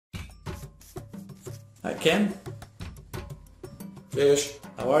Hi, Ken. Fish.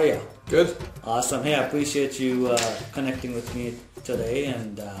 How are you? Good. Awesome. Hey, I appreciate you connecting with me today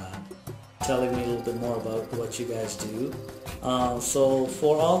and telling me a little bit more about what you guys do. So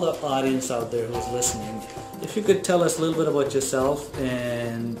for all the audience out there who's listening, if you could tell us a little bit about yourself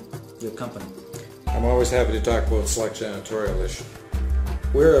and your company. I'm always happy to talk about Select Janitorial.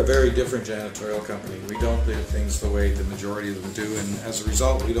 We're a very different janitorial company. We don't do things the way the majority of them do, and as a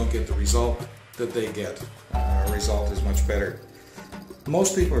result, we don't get the result that they get. Our result is much better.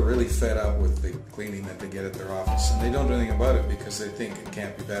 Most people are really fed up with the cleaning that they get at their office, and they don't do anything about it because they think it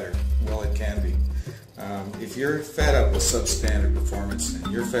can't be better. Well, it can be. If you're fed up with substandard performance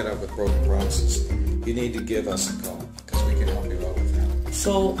and you're fed up with broken promises, you need to give us a call because we can help you out with that.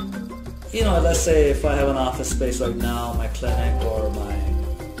 So, you know, let's say if I have an office space right now, my clinic or my,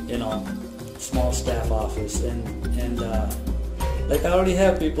 small staff office, and like I already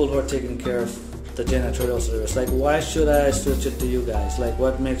have people who are taking care of the janitorial service. Like, why should I switch it to you guys? Like,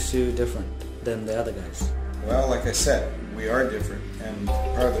 what makes you different than the other guys? Well, like I said, we are different, and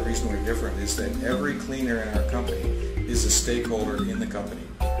part of the reason we're different is that every cleaner in our company is a stakeholder in the company.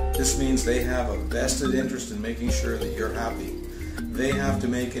 This means they have a vested interest in making sure that you're happy. They have to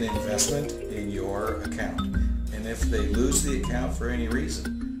make an investment in your account, and if they lose the account for any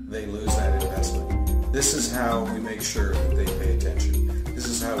reason, they lose that investment. This is how we make sure that they pay attention. This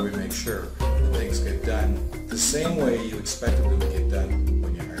is how we make sure that things get done the same way you expected them to get done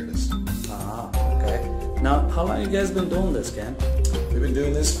when you hired us. Ah, okay. Now, how long have you guys been doing this, Ken? We've been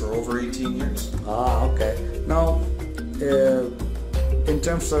doing this for over 18 years. Ah, okay. Now, in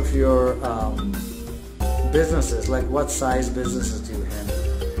terms of your businesses, like what size businesses do you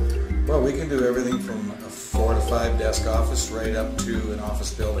handle? Well, we can do everything from a 4 to 5 desk office right up to an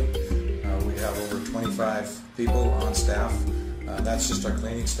office building. We have over 25 people on staff. That's just our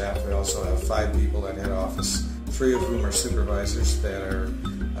cleaning staff. We also have 5 people at head office, 3 of whom are supervisors that are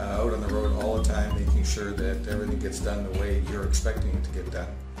out on the road all the time making sure that everything gets done the way you're expecting it to get done.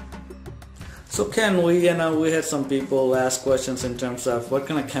 So Ken, we had some people ask questions in terms of what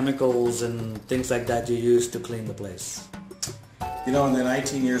kind of chemicals and things like that you use to clean the place. You know, in the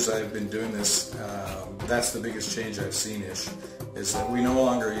 19 years I've been doing this, that's the biggest change I've seen is that we no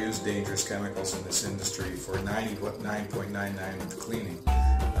longer use dangerous chemicals in this industry for 99.99% of the cleaning.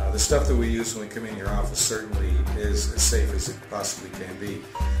 The stuff that we use when we come in your office certainly is as safe as it possibly can be.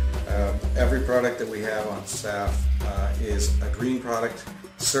 Every product that we have on staff is a green product,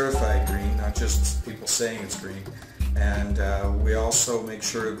 certified green, not just people saying it's green. And we also make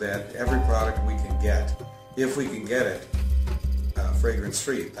sure that every product we can get, if we can get it,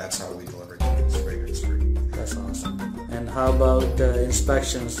 fragrance-free. That's how we deliver it. It's fragrance-free. That's awesome. And how about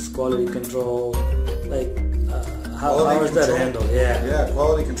inspections, quality control? Like, how is that handled? Yeah,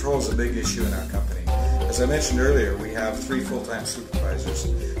 quality control is a big issue in our company. As I mentioned earlier, we have 3 full-time supervisors,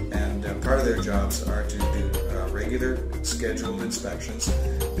 and part of their jobs are to do regular scheduled inspections,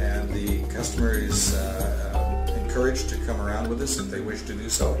 and the customer is encouraged to come around with us if they wish to do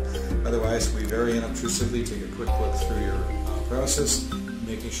so. Otherwise, we very unobtrusively take a quick look through your premises,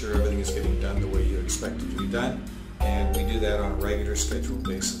 making sure everything is getting done the way you expect it to be done, and we do that on a regular scheduled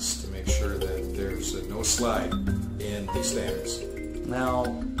basis to make sure that there's no slide in the standards. Now,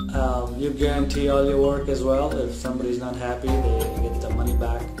 you guarantee all your work as well? If somebody's not happy, they get the money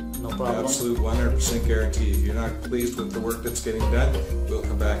back, no problem? Absolute 100% guarantee. If you're not pleased with the work that's getting done, we'll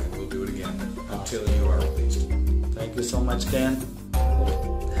come back and we'll do it again until you are pleased. Thank you so much, Ken.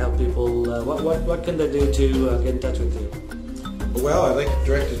 Help people. What can they do to get in touch with you? Well, I'd like to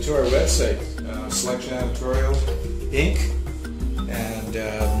direct you to our website, Select Janitorial Inc. And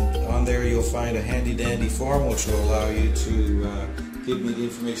on there you'll find a handy-dandy form which will allow you to give me the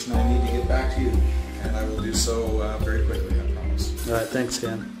information I need to get back to you. And I will do so very quickly, I promise. All right, thanks,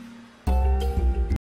 Ken.